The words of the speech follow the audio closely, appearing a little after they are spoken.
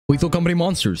Lethal Company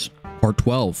Monsters, Part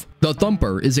 12. The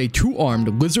Thumper is a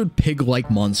two-armed lizard pig-like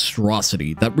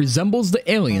monstrosity that resembles the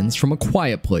aliens from A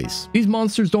Quiet Place. These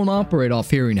monsters don't operate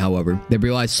off hearing, however. They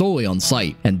rely solely on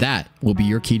sight, and that will be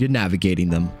your key to navigating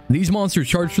them. These monsters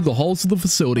charge through the halls of the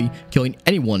facility, killing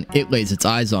anyone it lays its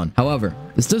eyes on. However,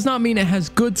 this does not mean it has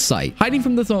good sight. Hiding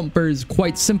from the Thumper is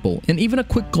quite simple, and even a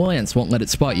quick glance won't let it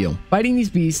spot you. Fighting these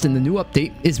beasts in the new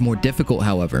update is more difficult,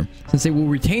 however, since they will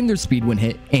retain their speed when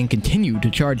hit and continue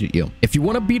to charge at you. If you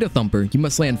want to beat a Thumper, you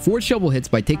must land 4 shovel hits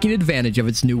by taking advantage of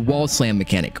its new wall slam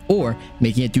mechanic, or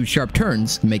making it do sharp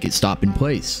turns to make it stop in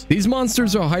place. These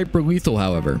monsters are hyper lethal,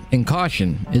 however, and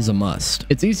caution is a must.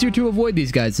 It's easier to avoid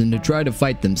these guys than to try to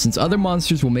fight them, since other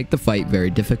monsters will make the fight very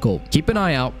difficult. Keep an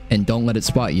eye out and don't let it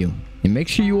spot you, and make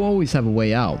sure you always have a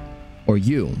way out, or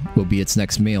you will be its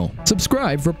next meal.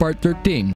 Subscribe for part 13.